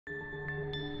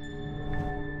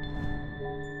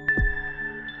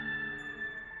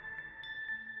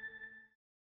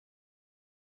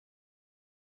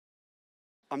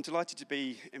I'm delighted to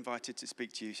be invited to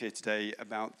speak to you here today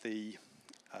about the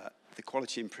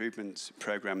quality improvement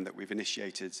programme that we've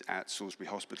initiated at Salisbury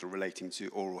Hospital relating to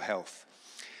oral health,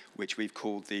 which we've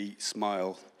called the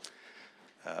SMILE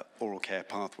Oral Care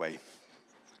Pathway.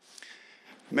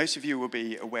 Most of you will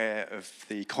be aware of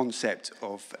the concept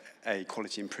of a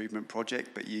quality improvement project,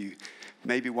 but you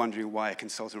may be wondering why a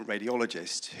consultant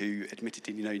radiologist who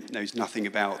admittedly knows nothing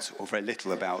about or very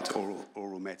little about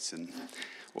oral medicine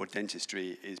or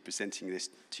dentistry is presenting this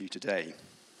to you today.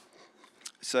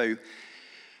 So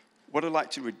what I'd like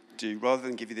to do, rather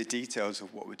than give you the details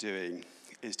of what we're doing,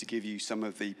 is to give you some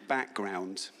of the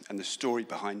background and the story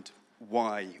behind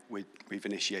why we've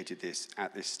initiated this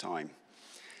at this time.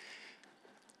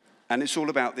 And it's all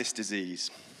about this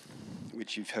disease,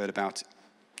 which you've heard about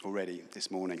already this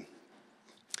morning.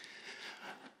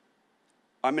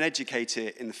 I'm an educator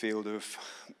in the field of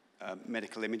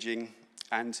medical imaging,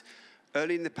 and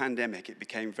early in the pandemic, it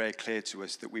became very clear to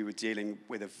us that we were dealing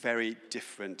with a very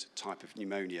different type of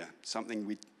pneumonia, something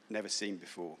we'd never seen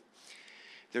before.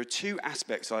 There are two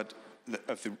aspects of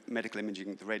the medical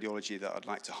imaging, the radiology, that I'd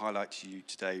like to highlight to you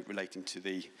today relating to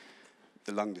the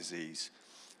lung disease.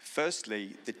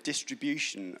 Firstly, the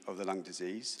distribution of the lung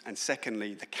disease, and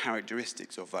secondly, the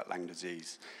characteristics of that lung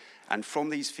disease. And from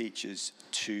these features,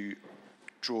 to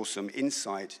draw some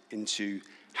insight into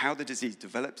how the disease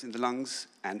develops in the lungs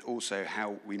and also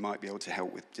how we might be able to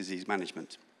help with disease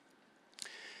management.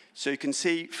 So you can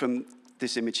see from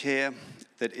this image here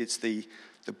that it's the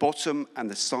bottom and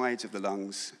the sides of the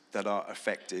lungs that are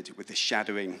affected with the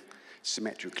shadowing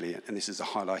symmetrically, and this is a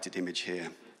highlighted image here.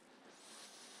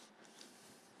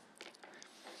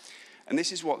 And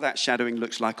this is what that shadowing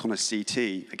looks like on a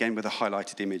CT, again with a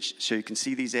highlighted image. So you can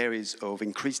see these areas of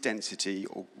increased density,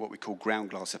 or what we call ground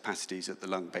glass opacities at the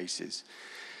lung bases.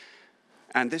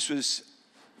 And this was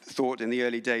thought in the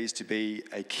early days to be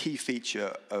a key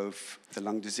feature of the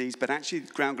lung disease, but actually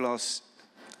ground glass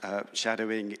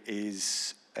shadowing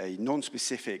is a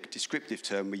non-specific descriptive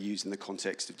term we use in the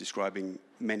context of describing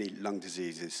many lung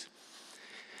diseases.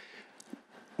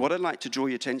 What I'd like to draw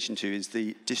your attention to is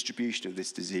the distribution of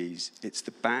this disease. It's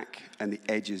the back and the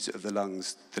edges of the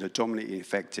lungs that are dominantly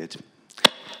affected.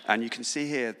 And you can see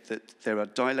here that there are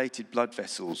dilated blood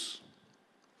vessels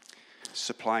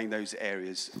supplying those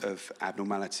areas of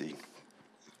abnormality.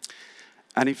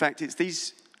 And in fact, it's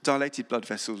these dilated blood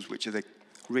vessels which are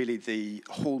really the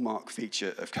hallmark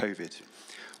feature of COVID.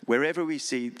 Wherever we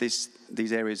see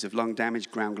these areas of lung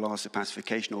damage, ground glass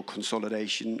opacification or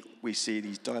consolidation, we see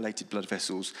these dilated blood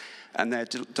vessels, and they're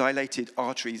dilated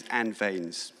arteries and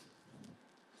veins.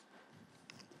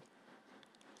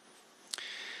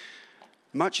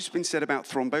 Much has been said about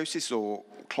thrombosis or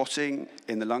clotting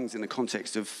in the lungs in the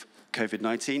context of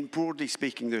COVID-19. Broadly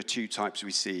speaking, there are two types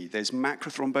we see. There's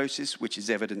macrothrombosis, which is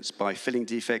evidenced by filling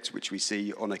defects, which we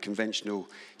see on a conventional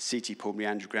CT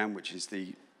pulmonary angiogram, which is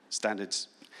the standard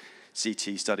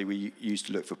CT study we use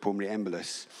to look for pulmonary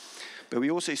embolus. But we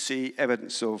also see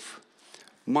evidence of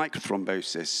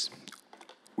microthrombosis,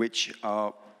 which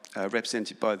are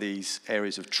represented by these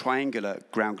areas of triangular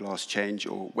ground glass change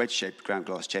or wedge-shaped ground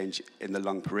glass change in the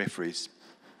lung peripheries,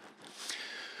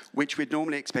 which we'd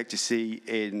normally expect to see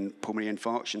in pulmonary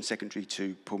infarction secondary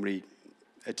to pulmonary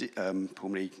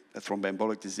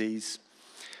thromboembolic disease.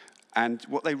 And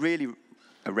what they really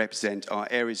represent are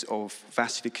areas of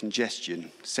vascular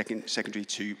congestion secondary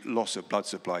to loss of blood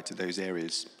supply to those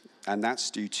areas. And that's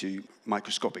due to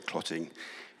microscopic clotting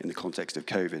in the context of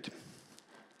COVID.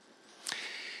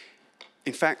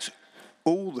 In fact,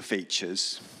 all the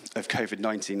features of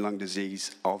COVID-19 lung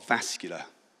disease are vascular.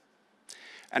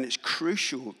 And it's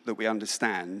crucial that we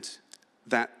understand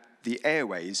that the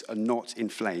airways are not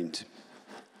inflamed.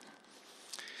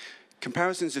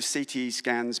 Comparisons of CT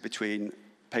scans between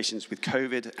patients with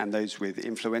COVID and those with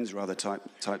influenza or other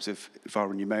types of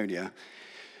viral pneumonia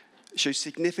show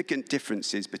significant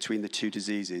differences between the two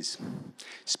diseases,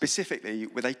 specifically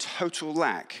with a total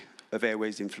lack of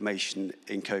airways inflammation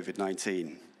in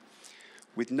COVID-19,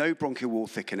 with no bronchial wall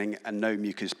thickening and no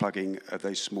mucus plugging of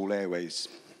those small airways.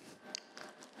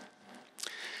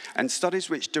 And studies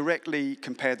which directly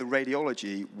compare the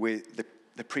radiology with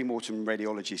the pre-mortem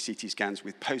radiology CT scans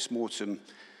with post-mortem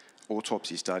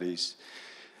autopsy studies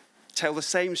tell the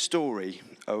same story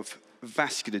of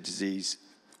vascular disease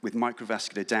with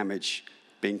microvascular damage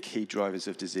being key drivers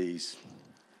of disease.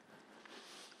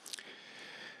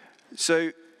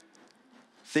 So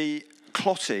the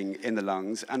clotting in the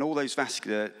lungs and all those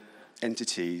vascular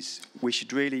entities, we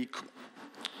should really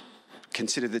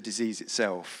consider the disease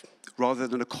itself rather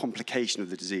than a complication of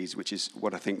the disease, which is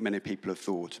what I think many people have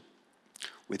thought.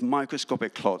 With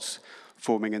microscopic clots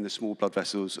forming in the small blood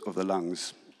vessels of the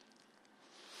lungs.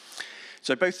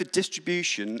 So both the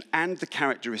distribution and the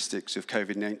characteristics of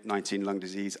COVID-19 lung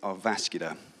disease are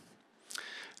vascular.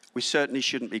 We certainly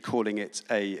shouldn't be calling it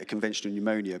a conventional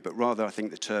pneumonia, but rather I think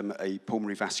the term a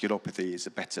pulmonary vasculopathy is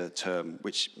a better term,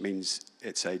 which means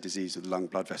it's a disease of the lung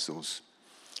blood vessels.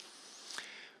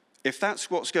 If that's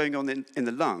what's going on in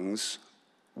the lungs,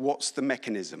 what's the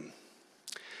mechanism?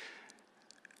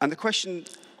 And the question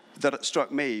that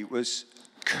struck me was,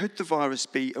 could the virus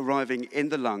be arriving in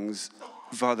the lungs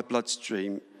via the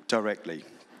bloodstream directly?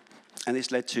 And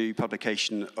this led to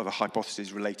publication of a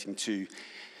hypothesis relating to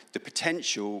the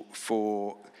potential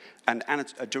for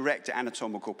a direct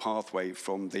anatomical pathway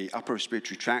from the upper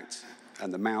respiratory tract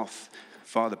and the mouth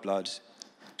via the blood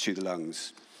to the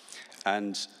lungs,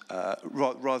 and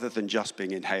rather than just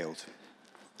being inhaled.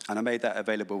 And I made that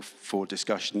available for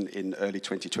discussion in early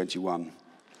 2021.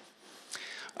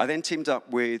 I then teamed up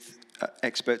with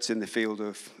experts in the field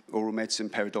of oral medicine,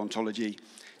 periodontology,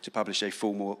 to publish a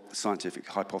formal scientific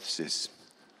hypothesis.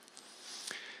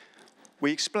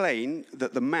 We explain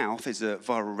that the mouth is a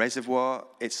viral reservoir.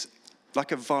 It's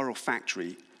like a viral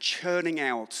factory, churning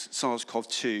out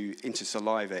SARS-CoV-2 into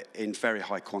saliva in very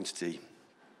high quantity.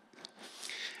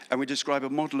 And we describe a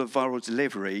model of viral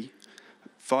delivery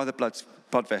via the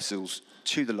blood vessels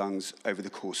to the lungs over the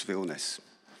course of illness.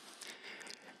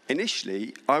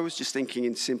 Initially, I was just thinking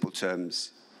in simple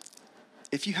terms.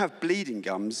 If you have bleeding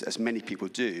gums, as many people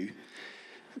do,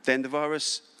 then the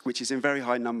virus, which is in very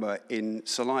high number in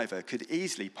saliva, could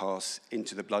easily pass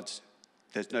into the blood.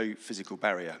 There's no physical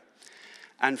barrier.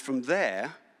 And from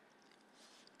there,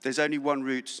 there's only one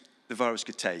route the virus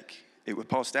could take. It would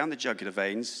pass down the jugular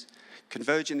veins,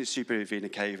 converge in the superior vena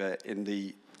cava in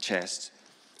the chest,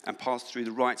 and pass through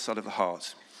the right side of the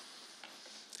heart.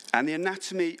 And the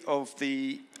anatomy of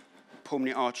the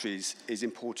pulmonary arteries is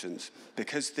important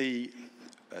because the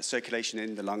circulation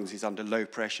in the lungs is under low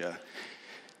pressure.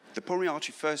 The pulmonary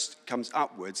artery first comes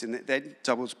upwards and it then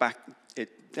doubles back,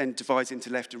 it then divides into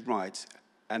left and right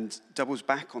and doubles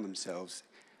back on themselves,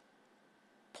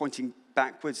 pointing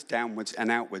backwards, downwards,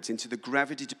 and outwards into the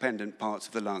gravity-dependent parts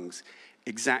of the lungs,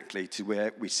 exactly to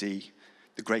where we see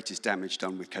the greatest damage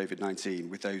done with COVID-19,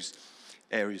 with those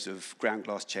areas of ground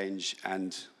glass change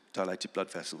and dilated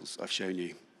blood vessels I've shown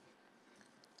you.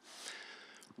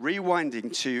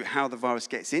 Rewinding to how the virus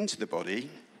gets into the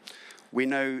body, we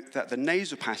know that the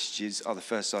nasal passages are the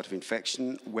first site of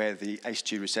infection, where the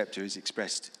ACE2 receptor is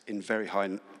expressed in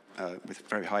with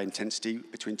very high intensity,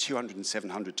 between 200 and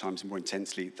 700 times more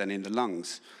intensely than in the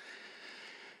lungs.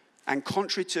 And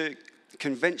contrary to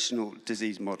conventional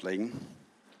disease modeling,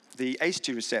 the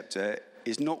ACE2 receptor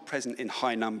is not present in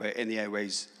high number in the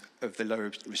airways of the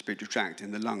lower respiratory tract,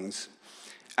 in the lungs.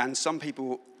 And some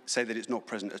people say that it's not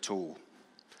present at all.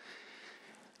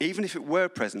 Even if it were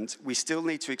present, we still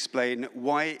need to explain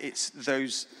why it's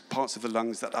those parts of the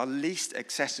lungs that are least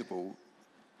accessible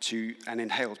to an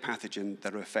inhaled pathogen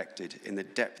that are affected in the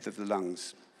depth of the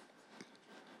lungs.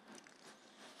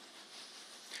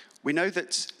 We know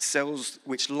that cells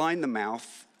which line the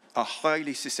mouth are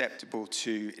highly susceptible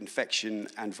to infection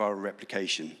and viral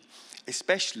replication,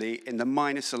 especially in the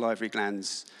minor salivary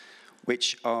glands,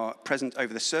 which are present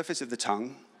over the surface of the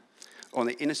tongue, on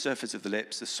the inner surface of the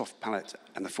lips, the soft palate,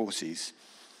 and the fauces.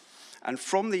 And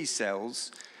from these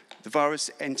cells, the virus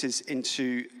enters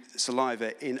into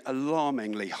saliva in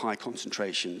alarmingly high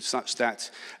concentrations, such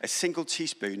that a single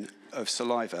teaspoon of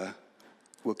saliva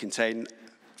will contain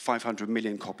 500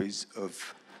 million copies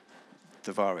of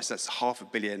the virus. That's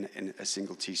 500 million in a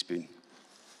single teaspoon.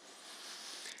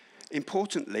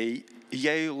 Importantly,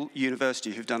 Yale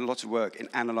University, who've done a lot of work in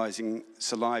analyzing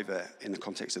saliva in the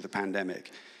context of the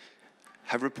pandemic,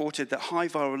 have reported that high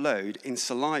viral load in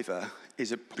saliva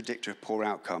is a predictor of poor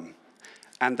outcome.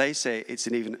 And they say it's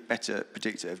an even better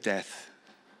predictor of death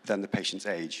than the patient's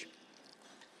age.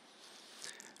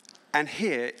 And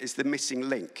here is the missing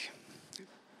link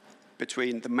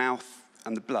between the mouth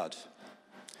and the blood.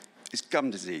 It's gum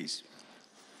disease.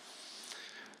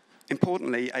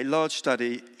 Importantly, a large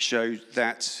study showed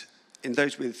that in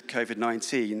those with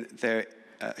COVID-19,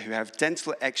 who have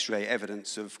dental X-ray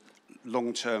evidence of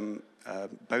long-term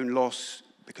bone loss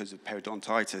because of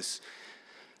periodontitis,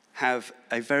 have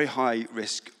a very high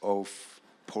risk of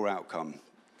poor outcome.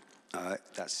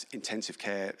 That's intensive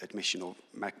care, admission, or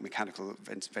mechanical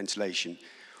ventilation,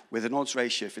 with an odds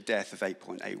ratio for death of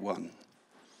 8.81.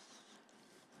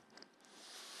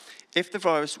 If the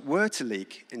virus were to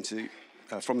leak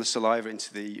from the saliva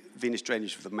into the venous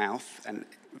drainage of the mouth and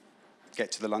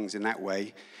get to the lungs in that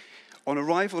way, on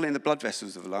arrival in the blood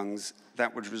vessels of the lungs,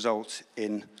 that would result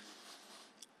in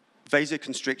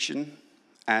vasoconstriction,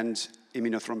 and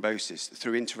immunothrombosis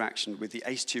through interaction with the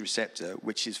ACE2 receptor,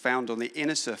 which is found on the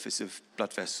inner surface of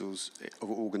blood vessels or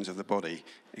organs of the body,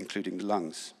 including the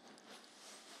lungs.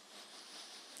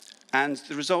 And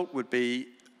the result would be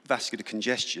vascular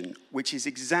congestion, which is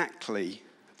exactly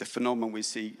the phenomenon we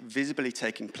see visibly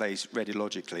taking place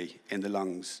radiologically in the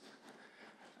lungs,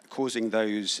 causing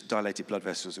those dilated blood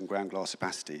vessels and ground glass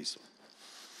opacities.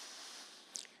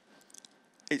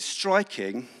 It's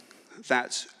striking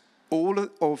that all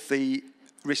of the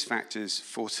risk factors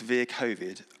for severe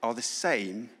COVID are the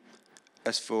same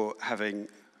as for having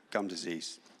gum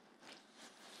disease.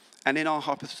 And in our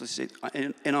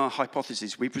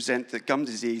hypothesis, we present that gum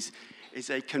disease is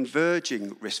a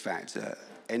converging risk factor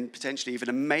and potentially even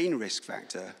a main risk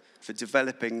factor for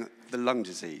developing the lung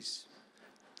disease.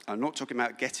 I'm not talking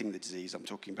about getting the disease, I'm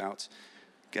talking about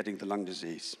getting the lung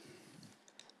disease.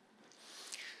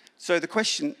 So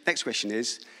the next question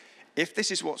is, if this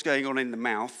is what's going on in the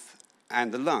mouth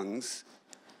and the lungs,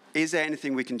 is there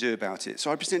anything we can do about it?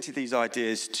 So I presented these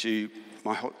ideas to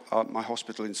my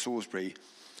hospital in Salisbury,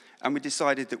 and we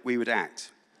decided that we would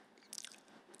act.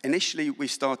 Initially, we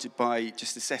started by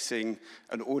just assessing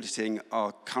and auditing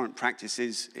our current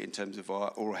practices in terms of our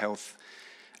oral health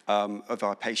of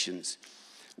our patients.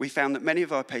 We found that many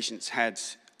of our patients had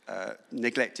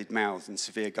neglected mouths and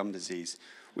severe gum disease.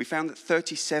 We found that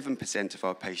 37% of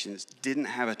our patients didn't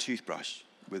have a toothbrush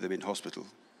with them in hospital.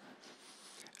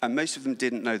 And most of them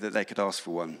didn't know that they could ask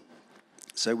for one.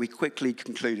 So we quickly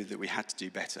concluded that we had to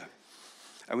do better.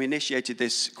 And we initiated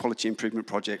this quality improvement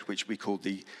project, which we called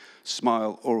the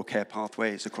SMILE Oral Care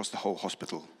Pathway. It's across the whole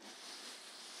hospital.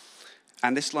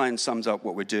 And this line sums up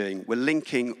what we're doing. We're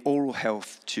linking oral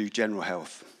health to general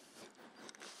health.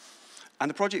 And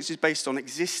the project is based on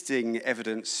existing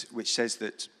evidence which says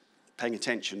that paying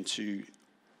attention to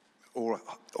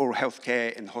oral health care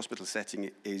in the hospital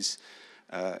setting is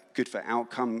good for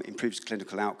outcome, improves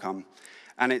clinical outcome.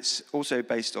 And it's also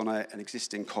based on an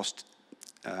existing cost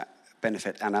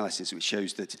benefit analysis which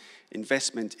shows that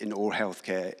investment in oral health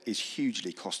care is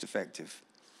hugely cost effective.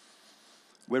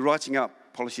 We're writing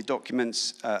up policy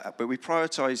documents, but we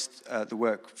prioritized the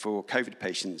work for COVID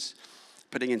patients,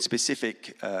 putting in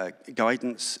specific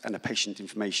guidance and a patient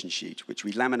information sheet, which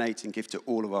we laminate and give to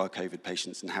all of our COVID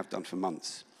patients and have done for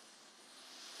months.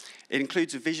 It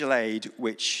includes a visual aid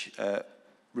which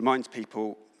reminds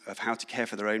people of how to care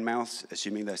for their own mouths,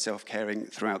 assuming they're self-caring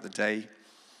throughout the day.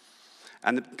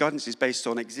 And the guidance is based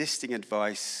on existing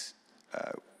advice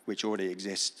which already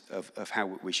exists of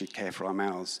how we should care for our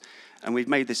mouths. And we've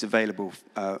made this available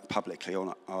publicly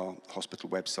on our hospital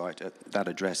website at that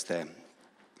address there.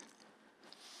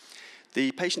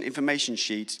 The patient information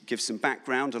sheet gives some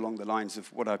background along the lines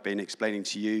of what I've been explaining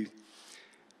to you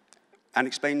and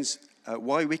explains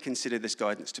why we consider this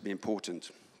guidance to be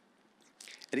important.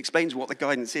 It explains what the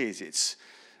guidance is.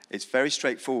 It's very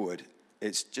straightforward.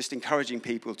 It's just encouraging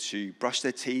people to brush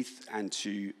their teeth and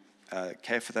to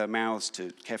care for their mouths,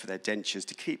 to care for their dentures,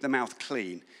 to keep the mouth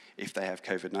clean if they have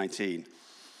COVID-19.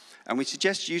 And we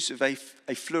suggest use of a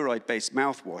fluoride-based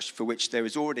mouthwash for which there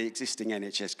is already existing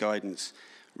NHS guidance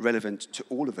relevant to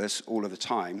all of us all of the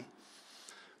time.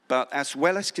 But as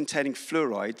well as containing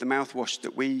fluoride, the mouthwash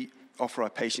that we offer our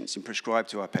patients and prescribe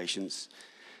to our patients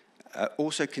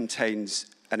also contains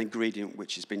an ingredient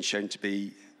which has been shown to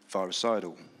be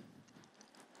virucidal.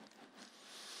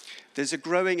 There's a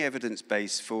growing evidence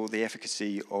base for the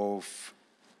efficacy of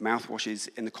mouthwashes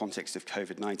in the context of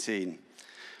COVID-19,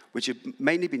 which have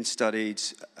mainly been studied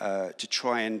to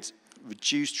try and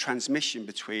reduce transmission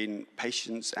between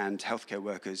patients and healthcare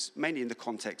workers, mainly in the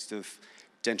context of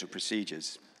dental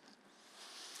procedures.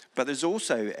 But there's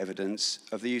also evidence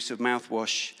of the use of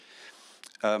mouthwash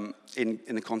in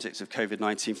the context of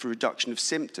COVID-19 for reduction of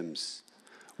symptoms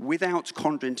without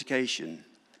contraindication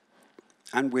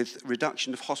and with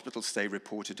reduction of hospital stay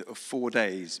reported of 4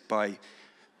 days by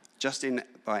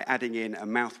adding in a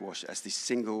mouthwash as the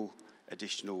single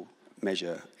additional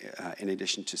measure in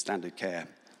addition to standard care.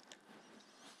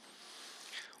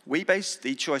 We based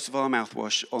the choice of our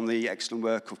mouthwash on the excellent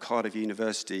work of Cardiff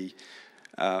University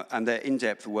and their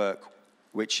in-depth work,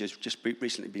 which has just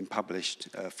recently been published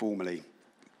formally.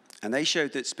 And they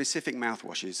showed that specific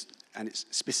mouthwashes, and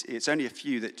it's only a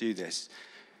few that do this,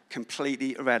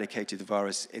 completely eradicated the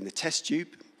virus in the test tube,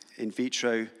 in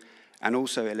vitro, and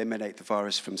also eliminate the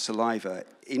virus from saliva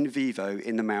in vivo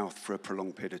in the mouth for a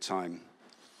prolonged period of time.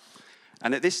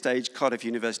 And at this stage, Cardiff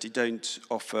University don't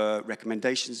offer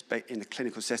recommendations in the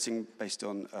clinical setting based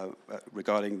on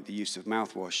regarding the use of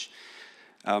mouthwash.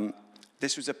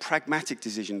 This was a pragmatic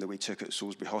decision that we took at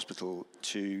Salisbury Hospital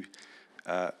to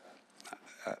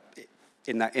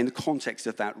in the context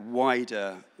of that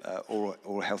wider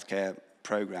oral healthcare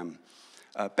program,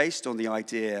 based on the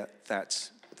idea that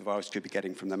the virus could be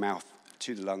getting from the mouth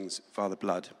to the lungs via the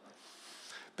blood.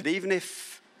 But even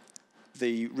if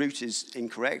the route is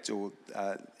incorrect, or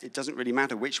it doesn't really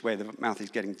matter which way the mouth is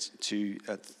getting to,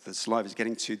 the saliva is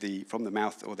getting to from the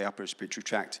mouth or the upper respiratory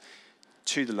tract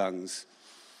to the lungs,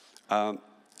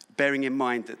 bearing in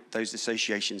mind that those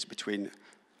associations between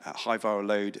high viral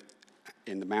load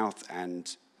in the mouth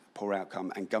and poor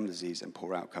outcome, and gum disease and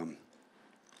poor outcome.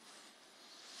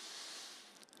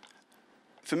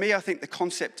 For me, I think the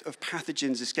concept of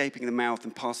pathogens escaping the mouth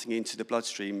and passing into the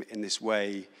bloodstream in this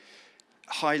way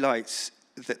highlights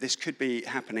that this could be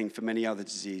happening for many other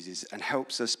diseases and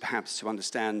helps us perhaps to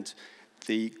understand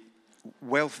the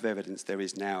wealth of evidence there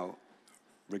is now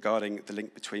regarding the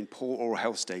link between poor oral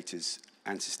health status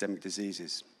and systemic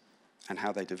diseases and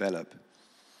how they develop.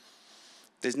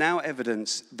 There's now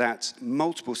evidence that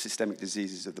multiple systemic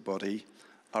diseases of the body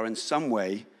are in some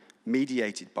way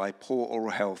mediated by poor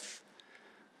oral health,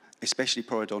 especially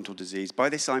periodontal disease. By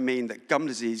this I mean that gum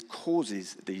disease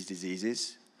causes these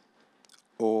diseases,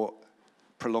 or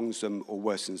prolongs them, or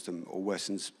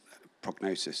worsens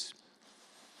prognosis.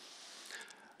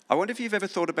 I wonder if you've ever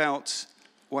thought about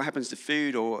what happens to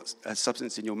food or a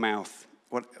substance in your mouth,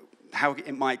 how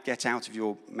it might get out of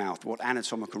your mouth, what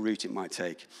anatomical route it might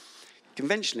take.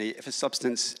 Conventionally, if a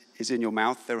substance is in your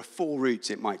mouth, there are 4 routes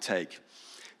it might take.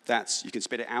 That's, you can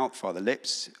spit it out via the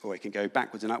lips, or it can go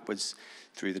backwards and upwards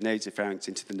through the nasopharynx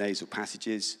into the nasal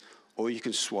passages, or you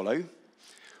can swallow,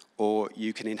 or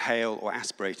you can inhale or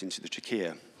aspirate into the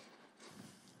trachea.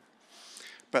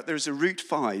 But there's a route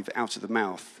 5 out of the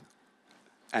mouth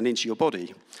and into your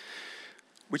body,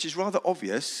 which is rather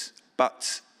obvious,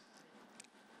 but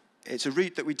it's a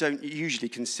route that we don't usually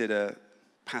consider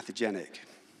pathogenic.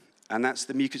 And that's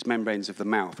the mucous membranes of the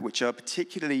mouth, which are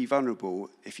particularly vulnerable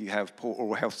if you have poor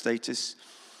oral health status,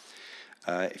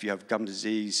 if you have gum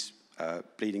disease,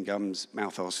 bleeding gums,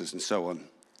 mouth ulcers, and so on.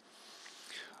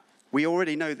 We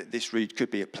already know that this route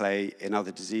could be at play in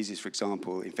other diseases, for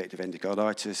example, infective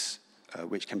endocarditis,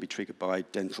 which can be triggered by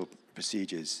dental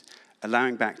procedures,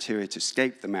 allowing bacteria to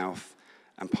escape the mouth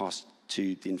and pass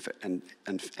to and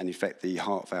infect the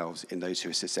heart valves in those who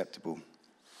are susceptible.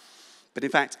 But in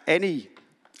fact, any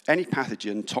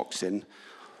pathogen, toxin,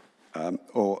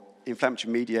 or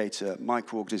inflammatory mediator,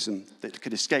 microorganism that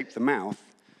could escape the mouth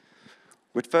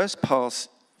would first pass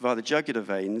via the jugular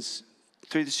veins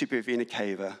through the superior vena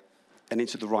cava and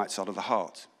into the right side of the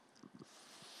heart,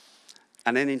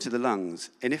 and then into the lungs.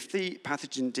 And if the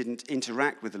pathogen didn't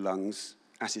interact with the lungs,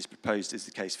 as is proposed is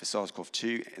the case for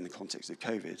SARS-CoV-2 in the context of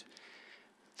COVID,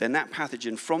 then that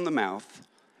pathogen from the mouth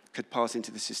could pass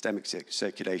into the systemic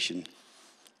circulation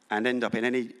and end up in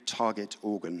any target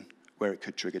organ where it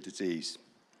could trigger disease.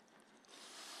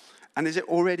 And there's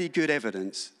already good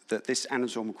evidence that this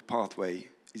anatomical pathway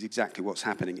is exactly what's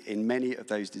happening in many of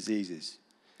those diseases.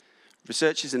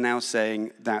 Researchers are now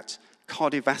saying that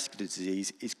cardiovascular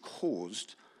disease is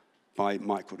caused by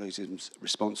microorganisms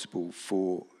responsible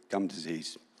for gum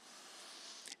disease.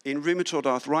 In rheumatoid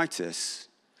arthritis,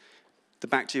 the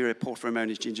bacteria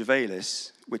Porphyromonas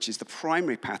gingivalis, which is the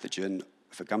primary pathogen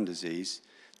for gum disease,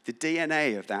 the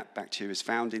DNA of that bacteria is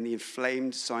found in the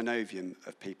inflamed synovium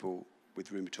of people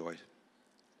with rheumatoid.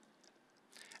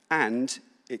 And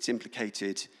it's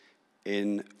implicated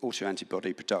in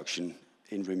autoantibody production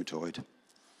in rheumatoid.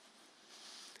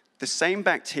 The same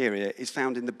bacteria is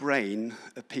found in the brain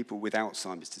of people with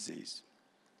Alzheimer's disease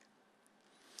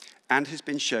and has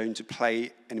been shown to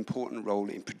play an important role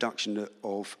in production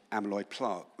of amyloid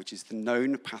plaque, which is the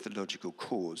known pathological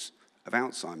cause of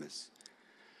Alzheimer's.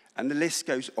 And the list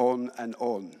goes on and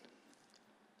on.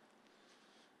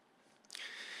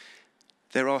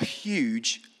 There are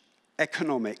huge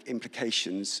economic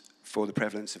implications for the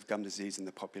prevalence of gum disease in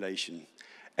the population.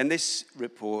 And this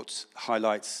report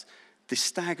highlights the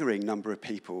staggering number of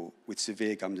people with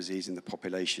severe gum disease in the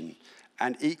population,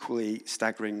 and equally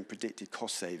staggering predicted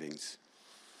cost savings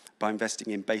by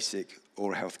investing in basic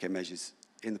oral healthcare measures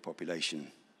in the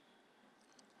population.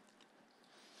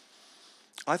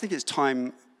 I think it's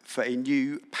time for a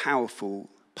new, powerful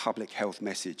public health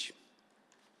message.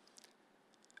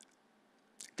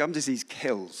 Gum disease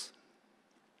kills.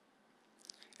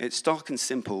 It's stark and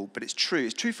simple, but it's true.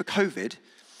 It's true for COVID.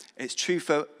 It's true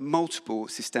for multiple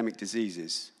systemic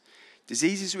diseases.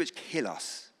 Diseases which kill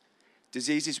us.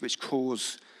 Diseases which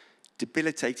cause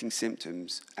debilitating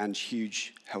symptoms and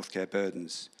huge healthcare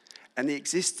burdens. And the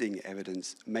existing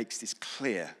evidence makes this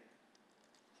clear.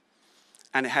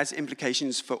 And it has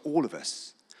implications for all of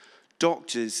us.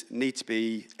 Doctors need to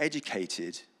be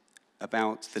educated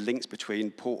about the links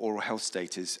between poor oral health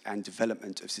status and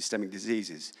development of systemic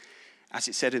diseases. As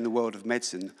it's said in the world of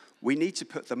medicine, we need to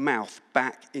put the mouth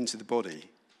back into the body.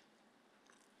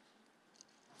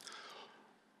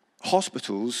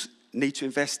 Hospitals need to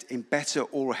invest in better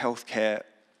oral health care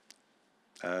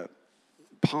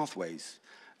pathways,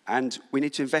 and we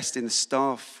need to invest in the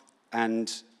staff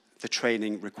and the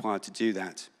training required to do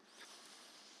that.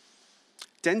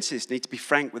 Dentists need to be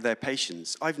frank with their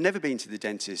patients. I've never been to the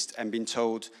dentist and been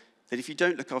told that if you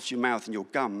don't look after your mouth and your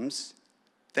gums,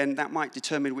 then that might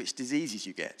determine which diseases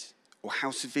you get, or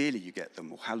how severely you get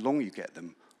them, or how long you get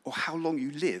them, or how long you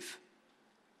live.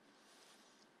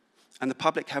 And the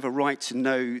public have a right to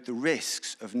know the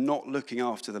risks of not looking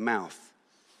after the mouth.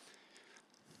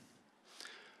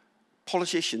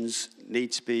 Politicians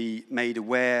need to be made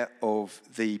aware of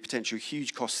the potential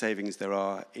huge cost savings there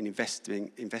are in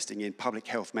investing in public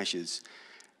health measures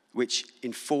which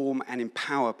inform and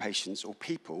empower patients or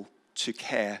people to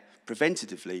care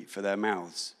preventatively for their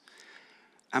mouths.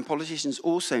 And politicians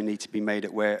also need to be made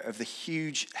aware of the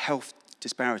huge health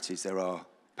disparities there are,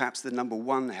 perhaps the number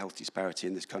one health disparity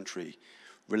in this country,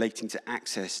 relating to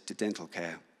access to dental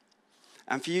care.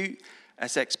 And for you,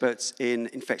 as experts in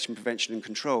infection prevention and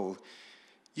control,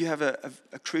 you have a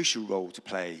crucial role to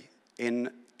play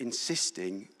in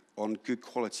insisting on good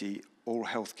quality oral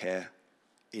health care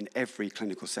in every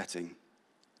clinical setting.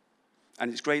 And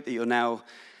it's great that you're now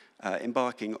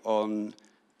embarking on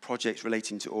projects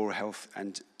relating to oral health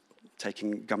and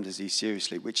taking gum disease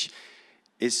seriously, which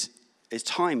is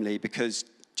timely because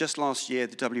just last year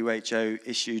the WHO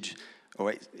issued,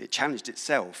 or it challenged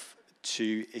itself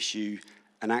to issue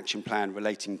an action plan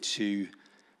relating to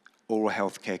oral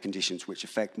health care conditions which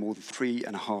affect more than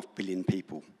 3.5 billion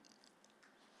people.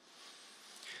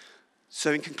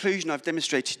 So in conclusion, I've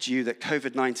demonstrated to you that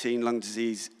COVID-19 lung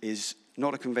disease is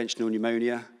not a conventional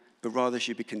pneumonia, but rather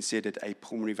should be considered a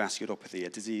pulmonary vasculopathy, a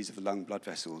disease of the lung blood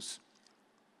vessels.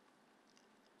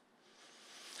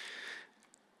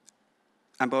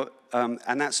 And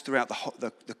that's throughout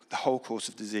the whole course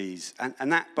of disease.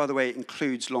 And that, by the way,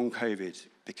 includes long COVID,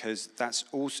 because that's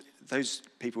also, those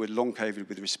people with long COVID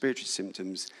with respiratory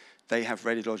symptoms, they have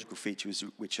radiological features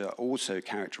which are also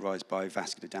characterized by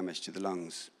vascular damage to the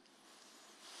lungs.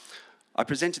 I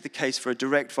presented the case for a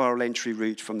direct viral entry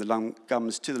route from the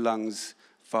gums to the lungs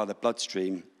via the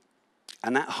bloodstream,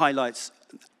 and that highlights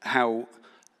how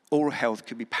oral health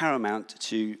could be paramount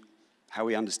to how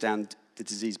we understand the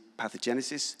disease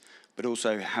pathogenesis, but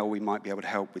also how we might be able to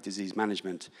help with disease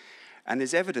management. And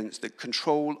there's evidence that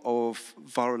control of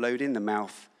viral load in the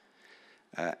mouth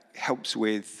helps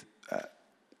with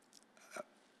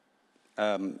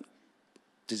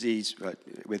disease,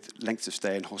 with lengths of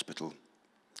stay in hospital.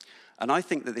 And I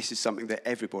think that this is something that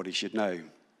everybody should know.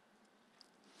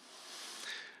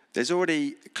 There's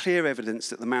already clear evidence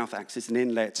that the mouth acts as an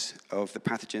inlet of the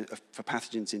for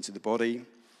pathogens into the body,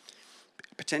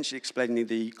 potentially explaining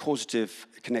the causative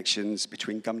connections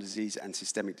between gum disease and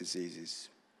systemic diseases.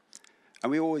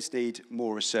 And we always need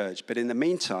more research, but in the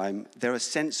meantime, there are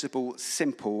sensible,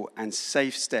 simple, and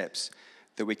safe steps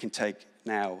that we can take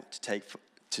now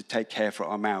to take care for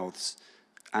our mouths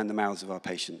and the mouths of our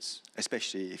patients,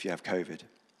 especially if you have COVID.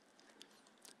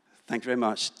 Thank you very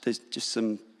much. There's just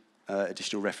some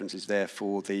additional references there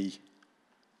for the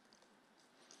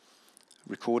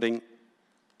recording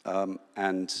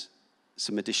and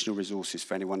some additional resources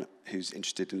for anyone who's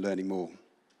interested in learning more.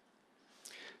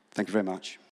 Thank you very much.